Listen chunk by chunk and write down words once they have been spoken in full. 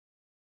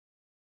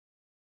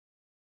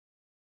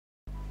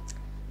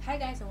Hi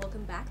guys, and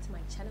welcome back to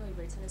my channel. If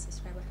you're a returning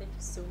subscriber, thank you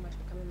so much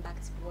for coming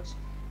back to watch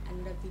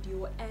another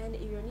video. And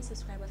if you're a new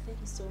subscriber, thank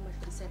you so much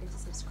for deciding to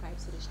subscribe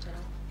to this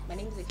channel. My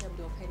name is Big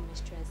Afro Curly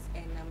Wig,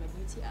 and I'm a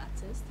beauty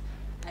artist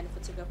and a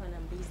photographer, and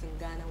I'm based in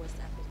Ghana, West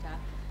Africa.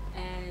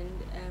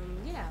 And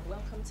yeah,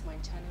 welcome to my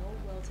channel.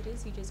 Well,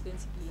 today's video is going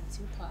to be in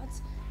two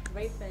parts. The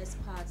very first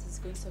part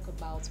is going to talk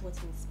about what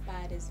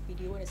inspired this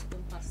video, and the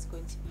second part is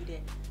going to be the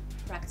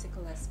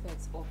practical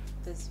aspects of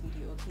this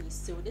video. Okay,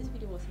 so this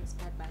video was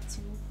inspired by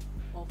two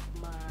of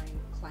my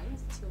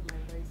clients, two of my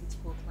very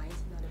beautiful clients.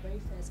 Now, the very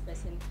first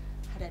person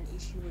had an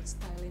issue with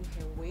styling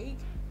her wig,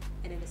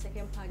 and then the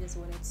second part just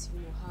wanted to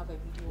have a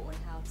video on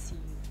how to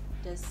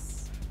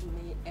just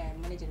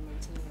manage and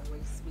maintain your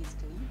wigs,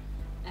 basically.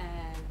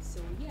 And so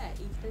yeah,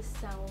 if this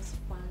sounds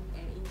fun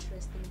and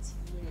interesting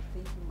to you and you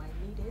think you might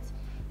need it,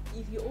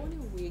 if you own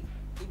a wig,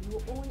 if you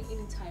own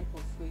any type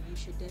of wig, you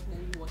should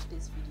definitely watch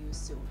this video.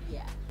 So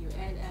yeah,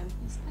 and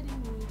please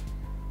pardon me,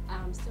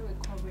 I'm still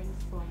recovering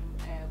from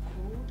a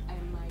cold. I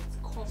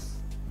might cough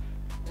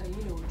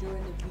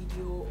during the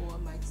video, or I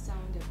might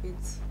sound a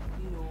bit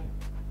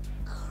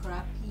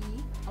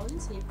crappy. I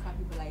wouldn't say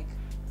crappy, but like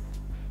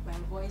my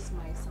voice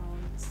might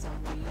sound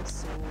some way,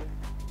 so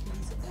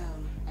please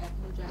I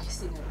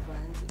apologize in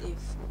advance if it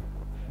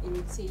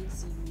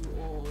irritates you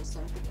or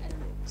something, I don't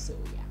know. So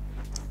yeah,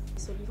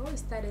 so before we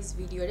start this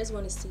video, I just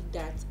want to say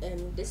that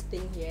this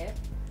thing here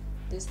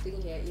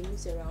it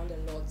moves around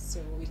a lot, so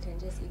we can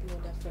just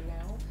ignore that for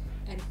now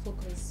and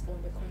focus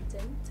on the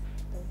content.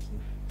 Thank you.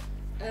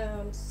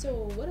 So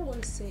what I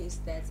want to say is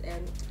that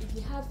if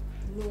you have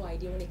no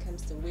idea when it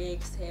comes to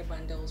wigs, hair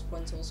bundles,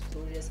 frontals,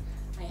 closures,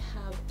 I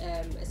have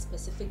a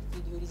specific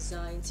video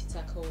designed to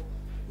tackle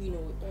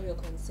all your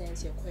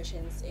concerns, your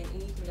questions, and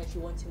anything that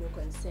you want to know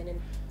concerning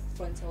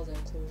frontals and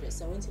closures.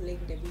 So I'm going to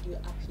link the video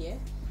up here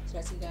so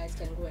that you guys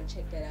can go and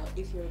check that out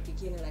if you're a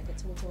beginner, like a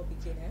total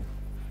beginner.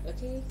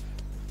 Okay,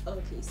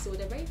 so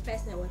the very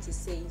first thing I want to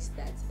say is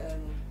that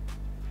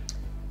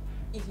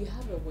if you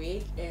have a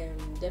wig,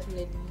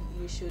 definitely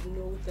you should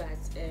know that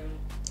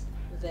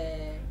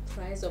the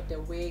price of the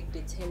wig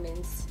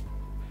determines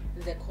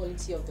the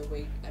quality of the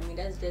wig. I mean,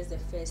 that's just the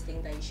first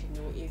thing that you should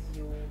know. If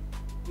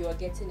you are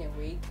getting a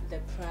wig, the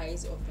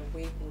price of the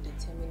wig will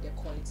determine the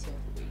quality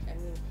of the wig. I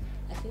mean,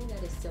 I think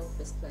that is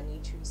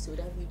self-explanatory, so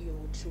that video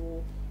will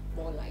throw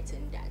more light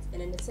on that.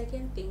 And then the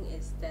second thing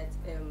is that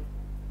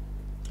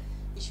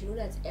you should know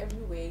that every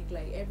wig,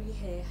 like every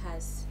hair,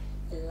 has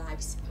a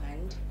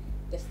lifespan.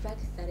 The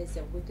fact that it's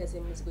a wig doesn't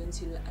mean it's going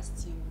to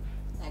last you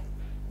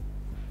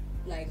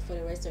like for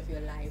the rest of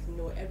your life.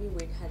 No, every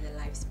wig has a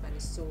lifespan.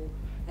 So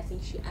I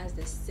think you should ask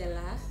the seller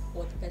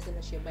or the person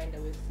that you're buying the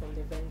wig from,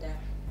 the vendor,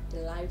 the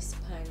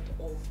lifespan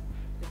of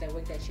the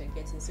wig that you're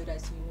getting, so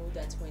that you know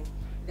that when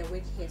the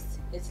wig hits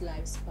its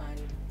lifespan,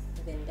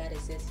 then that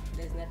is it.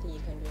 There's nothing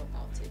you can do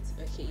about it.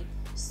 Okay,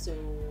 so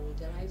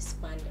the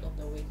lifespan of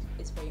the wig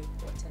is very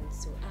important.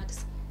 So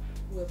ask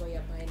whoever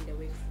you're buying the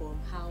wig from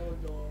how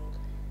long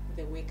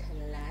the wig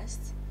can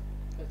last.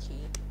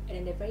 Okay,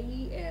 and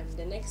then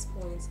the next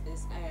point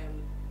is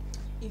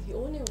if you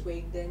own a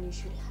wig, then you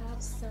should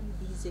have some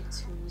basic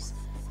tools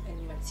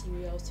and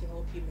materials to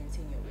help you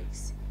maintain your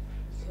wigs,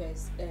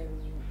 because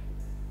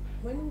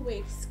when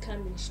wigs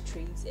come in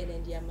straight and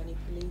then they are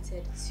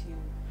manipulated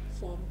to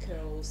form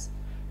curls,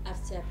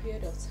 after a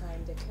period of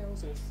time the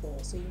curls will fall.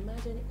 So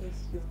imagine if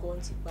you've gone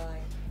to buy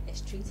a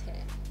straight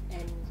hair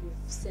and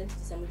you've sent it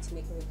to somebody to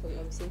make a wig for you,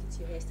 or you sent it to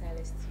your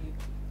hairstylist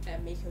to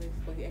make a wig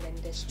for you, and then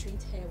the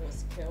straight hair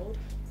was curled.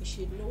 You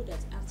should know that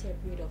after a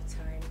period of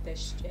time the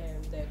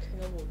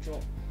curl will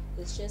drop.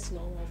 It's just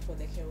normal for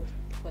the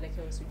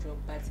curls to drop,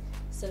 but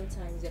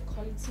sometimes the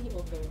quality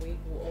of the wig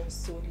will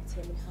also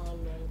determine how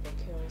long the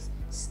curls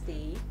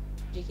stay.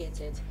 You get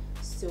it?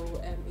 So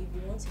if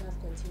you want to have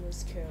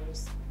continuous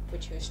curls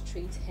with your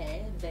straight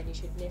hair, then you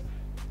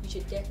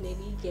should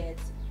definitely get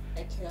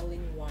a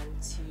curling one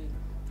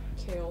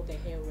to curl the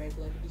hair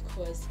regularly,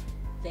 because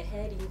the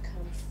hair didn't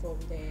come from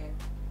the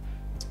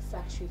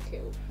factory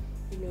curl.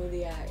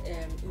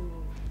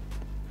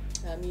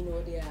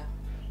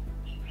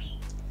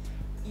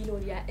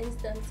 There are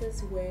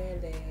instances where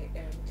the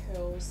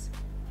curls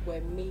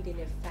were made in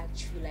a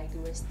factory, like they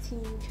were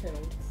steam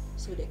curled,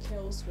 so the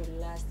curls will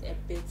last a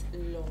bit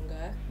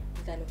longer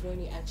than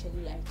when you actually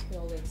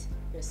curl it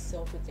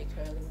yourself with the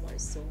curling one.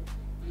 So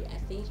yeah, I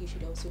think you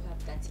should also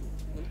have that in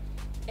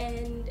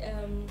mind.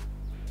 And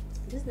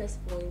this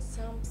next point,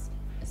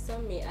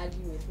 some may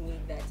argue with me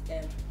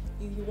that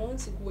if you want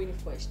to go in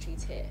for a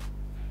straight hair,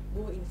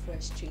 go in for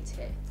a straight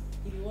hair.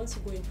 If you want to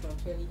go in for a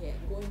curly hair,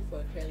 go in for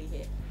a curly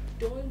hair.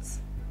 Because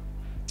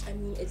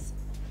I'm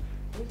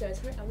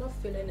not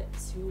feeling it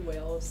too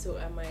well, so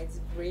I might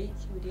break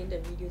within the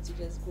video to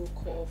just go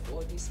cough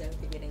or do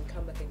something and then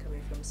come back and come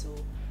in from. So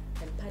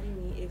pardon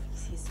me if you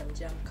see some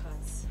jump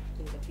cuts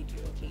in the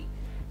video. Okay,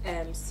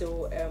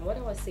 what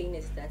I was saying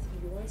is that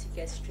if you want to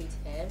get straight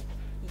hair,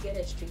 you get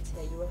a straight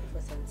hair, you work it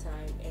for some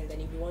time, and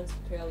then if you want to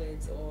curl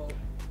it or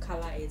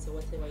color it or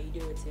whatever, you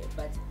do with it.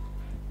 But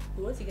if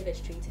you want to get a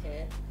straight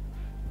hair,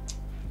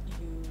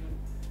 you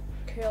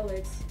curl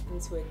it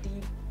into a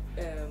deep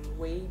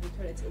way, you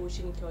curl it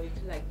ocean curl, you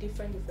curl like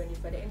different. At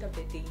the end of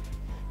the day,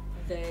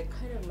 the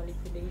kind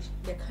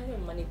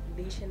of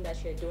manipulation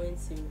that you're doing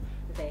to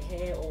the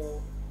hair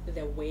or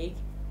the wig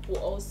will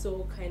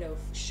also kind of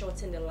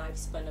shorten the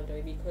lifespan of the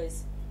wig,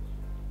 because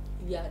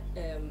you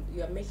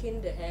are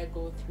making the hair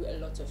go through a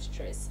lot of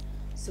stress.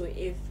 So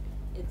if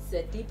it's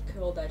a deep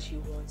curl that you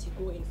want, you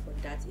go in for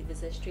that. If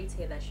it's a straight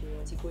hair that you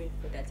want, you go in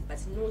for that. But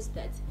note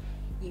that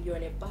if you're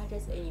on a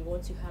budget and you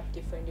want to have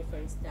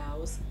different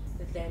styles,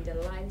 then the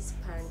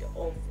lifespan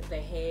of the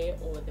hair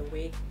or the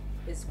wig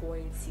is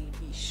going to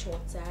be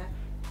shorter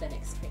than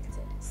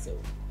expected. So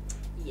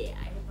yeah,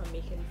 I hope I'm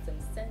making some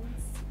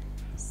sense.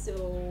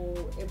 So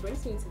it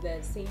brings me to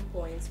the same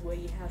point where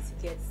you have to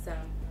get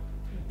some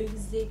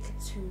basic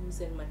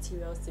tools and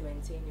materials to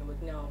maintain your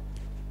wig. Now,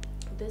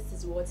 this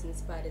is what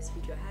inspired this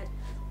video. I had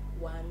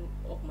one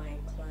of my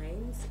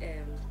clients,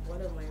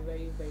 one of my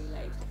very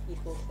like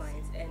faithful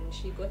clients, and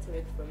she got a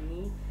wig from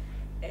me,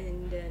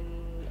 and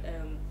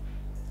then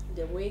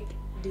the wig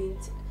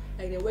didn't,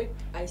 like, the wig,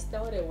 I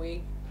styled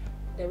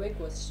the wig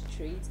was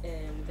straight,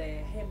 and the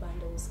hair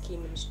bundles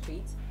came in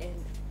straight,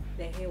 and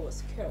the hair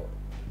was curled.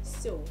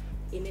 So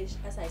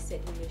as I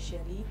said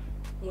initially,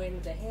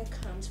 when the hair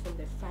comes from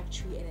the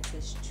factory and it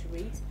is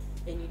straight,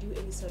 and you do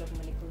any sort of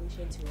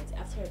manipulation to it,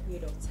 after a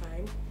period of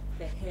time,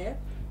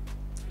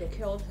 the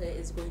curled hair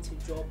is going to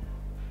drop.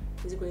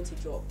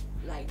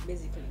 Like,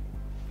 basically.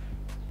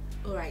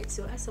 All right,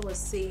 so as I was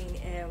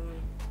saying, I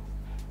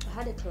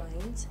had a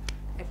client.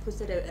 I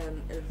posted a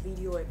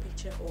video, a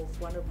picture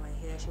of one of my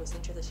hair. She was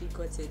interested, she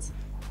got it.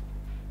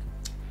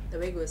 The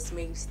wig was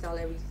made, style,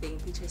 everything,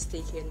 pictures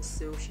taken,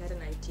 so she had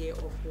an idea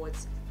of what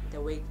the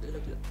wig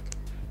looked like.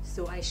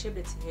 So I shipped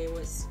it to her. It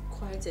was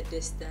quite a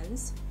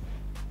distance.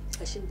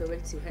 I shipped the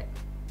wig to her,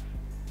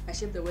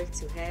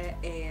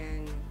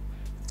 and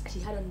she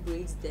had on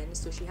braids then,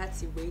 so she had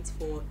to wait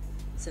for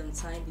some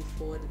time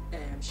before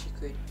she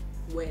could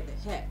wear the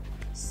hair.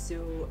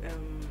 So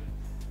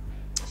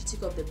she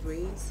took off the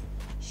braids,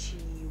 she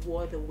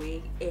wore the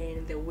wig,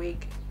 and the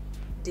wig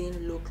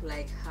didn't look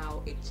like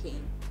how it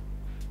came.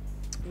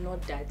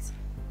 Not that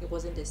it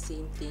wasn't the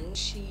same thing.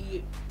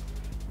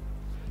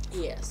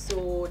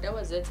 So that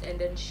was it. And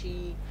then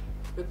she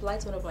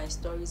replied to one of my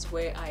stories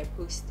where I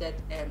posted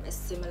a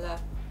similar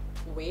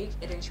wig,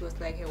 and then she was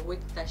like, the wig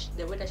that she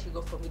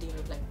got from me didn't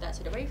look like that.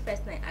 So the very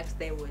first thing I asked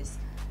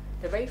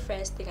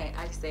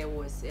there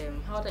was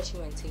how does she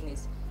maintain it?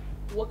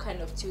 What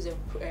kind of tools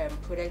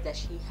and products that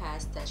she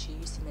has that she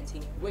used to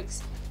maintain her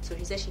wigs? So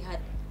she said she had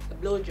a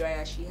blow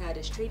dryer, she had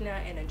a straightener,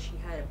 and then she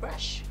had a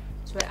brush.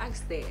 So I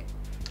asked there,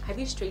 have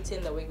you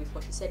straightened the wig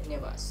before? She said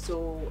never.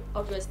 So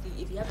obviously,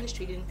 if you haven't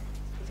straightened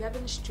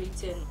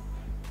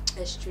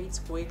a straight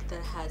wig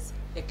that has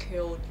a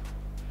curled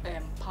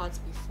part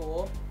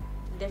before,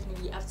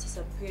 definitely after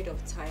some period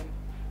of time,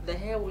 the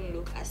hair won't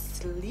look as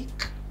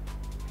sleek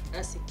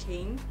as it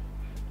came,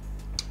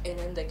 and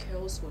then the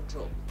curls will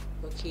drop.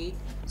 Okay,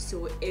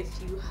 so if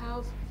you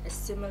have a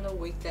similar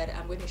wig that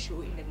I'm going to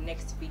show in the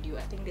next video,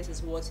 I think this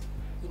is what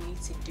you need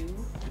to do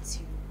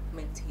to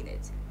maintain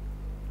it.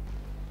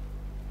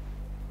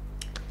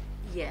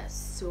 Yes,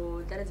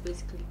 so that is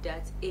basically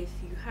that.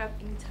 If you have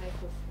any type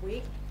of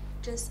wig,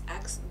 just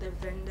ask the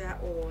vendor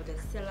or the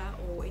seller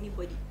or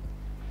anybody,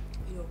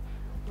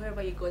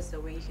 wherever you got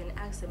the wig, you can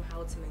ask them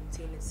how to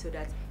maintain it, so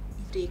that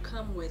if they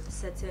come with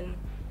certain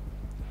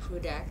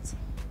products,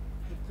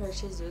 you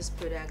purchase those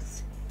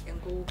products and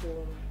go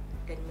home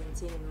and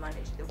maintain and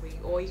manage the wig.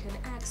 Or you can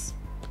ask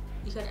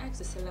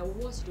the seller,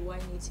 what do I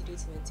need to do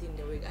to maintain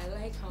the wig? I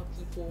like how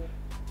people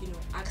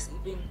ask,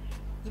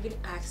 even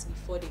ask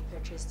before they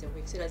purchase the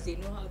wig, so that they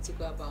know how to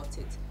go about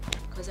it.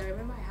 Because I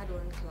remember I had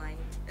one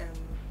client,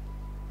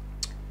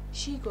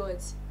 she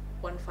got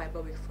one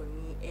fiber wig for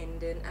me, and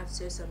then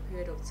after some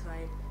period of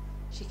time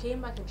she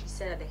came back and she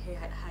said that the hair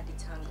had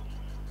detangled.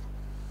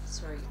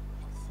 Sorry,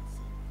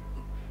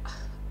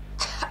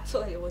 I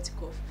feel like I want to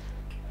cough.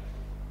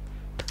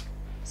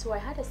 So I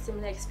had a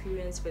similar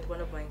experience with one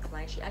of my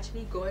clients. She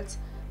actually got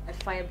a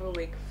fiber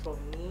wig from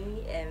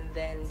me, and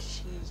then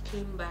she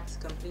came back to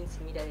complain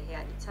to me that her hair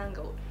had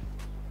detangled.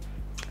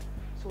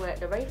 So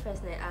the very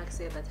first thing I asked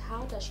her, that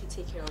how does she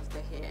take care of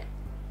the hair?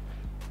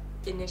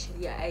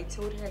 Initially, I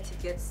told her to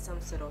get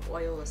some sort of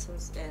oil or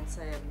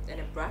and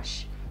a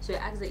brush. So I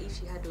asked her if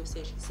she had those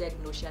things. She said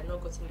no, she had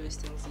not gotten those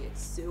things yet.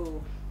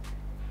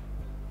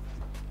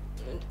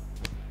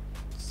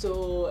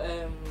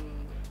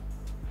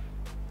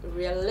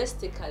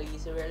 Realistically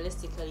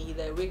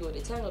the wig will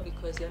detangle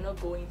because you're not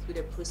going through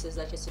the process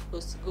that you're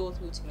supposed to go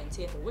through to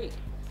maintain the wig.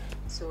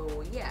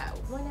 So yeah,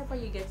 whenever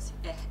you get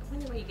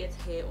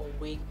hair or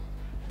wig,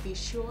 be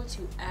sure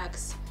to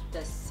ask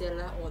the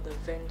seller or the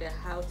vendor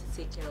how to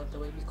take care of the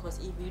wig, because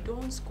if you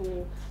don't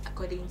go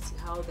according to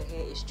how the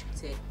hair is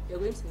treated, you're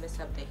going to mess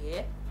up the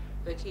hair.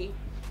 Okay,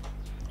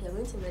 you're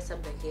going to mess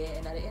up the hair,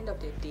 and at the end of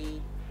the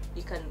day,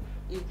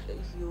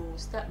 you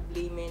start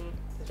blaming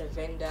the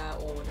vendor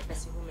or the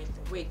person who makes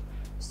the wig.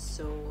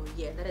 So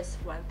yeah, that is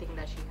one thing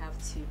that you have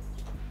to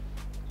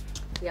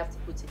you have to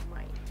put in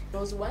mind.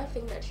 There's one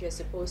thing that you're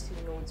supposed to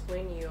note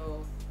when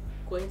you're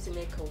going to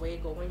make a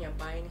wig, or when you're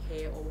buying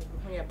hair, or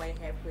when you're buying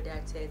hair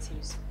products, hair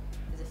tips,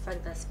 is the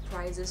fact that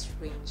prices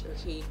range.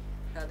 Okay,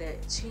 now the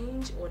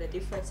change or the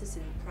differences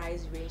in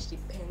price range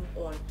depend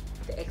on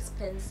the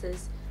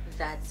expenses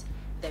that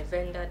the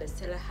vendor, the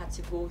seller, had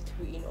to go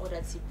through in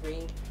order to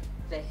bring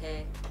the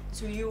hair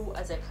to you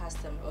as a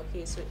customer.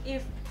 Okay, so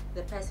if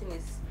the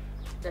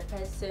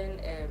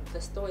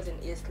store is in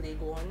East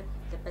Legon,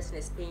 the person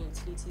is paying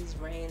utilities,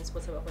 rents,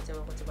 whatever,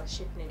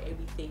 shipping and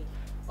everything,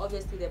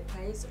 obviously the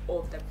price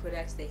of the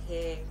products, the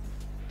hair,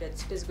 the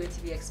tip is going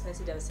to be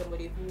expensive than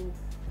somebody who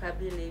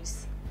probably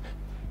lives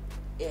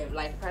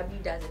probably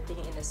does a thing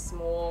in a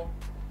small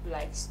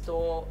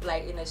store,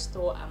 like in a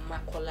store at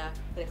Makola,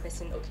 where the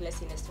person, okay, let's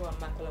say in a store at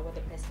Makola where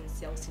the person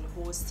sells in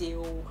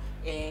wholesale,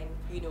 and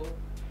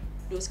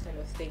those kind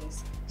of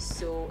things.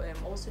 So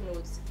also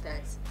note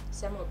that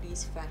some of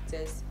these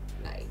factors,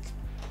 like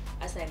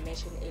as I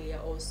mentioned earlier,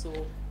 also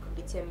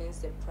determines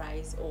the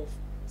price of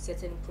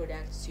certain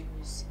products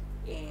used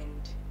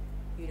and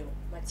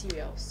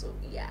materials. So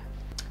yeah.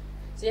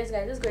 So yes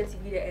guys, this is going to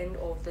be the end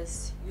of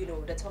this,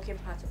 the talking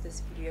part of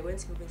this video. We're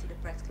going to move into the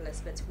practical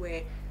aspect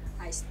where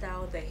I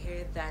style the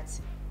hair that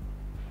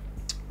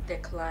the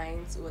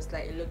client was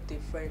like, it looked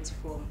different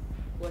from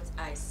what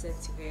I sent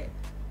to her.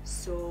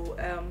 So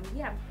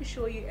yeah, I'm going to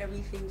show you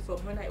everything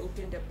from when I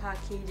opened the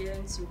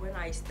packaging to when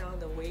I style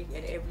the wig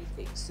and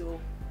everything. So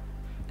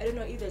I don't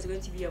know if there's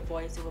going to be a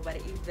voiceover, but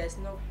if there's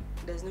no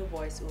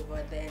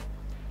voiceover, then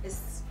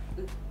it's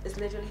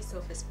literally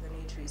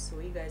self-explanatory, so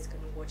you guys can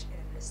watch and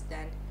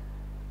understand.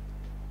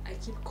 I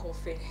keep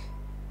coughing,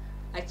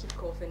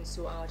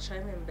 so I'll try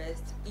my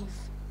best.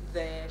 If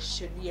there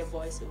should be a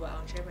voiceover,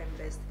 I'll try my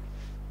best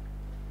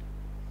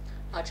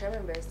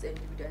and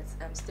do that.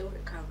 I'm still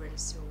recovering,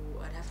 so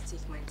I'd have to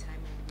take my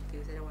time and do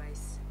things,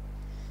 otherwise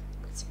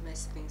I'm going to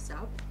mess things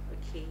up.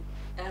 Okay,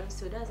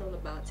 so that's all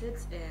about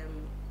it.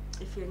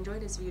 If you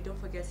enjoyed this video, don't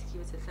forget to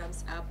give it a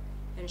thumbs up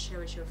and share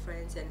with your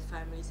friends and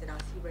families, and I'll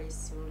see you very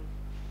soon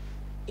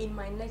in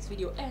my next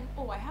video. And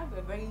I have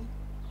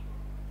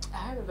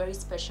a very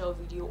special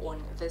video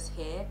on this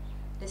hair.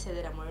 This hair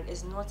that I'm wearing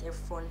is not a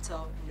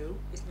frontal. No,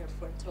 it's not a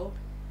frontal.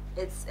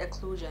 It's a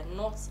closure,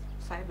 not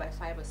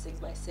 5x5 or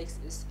 6x6.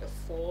 It's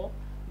a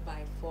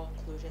 4x4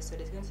 closure. So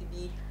there's going to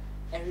be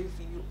a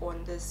review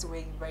on this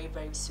wig very,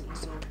 very soon.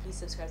 So please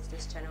subscribe to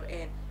this channel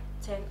and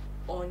turn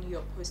on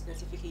your post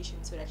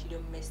notifications so that you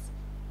don't miss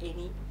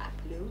any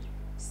upload.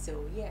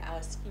 So yeah,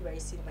 I'll see you very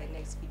soon in my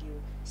next video.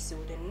 So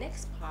the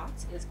next part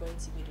is going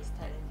to be the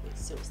styling wig,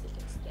 so stick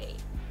and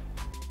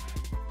stay.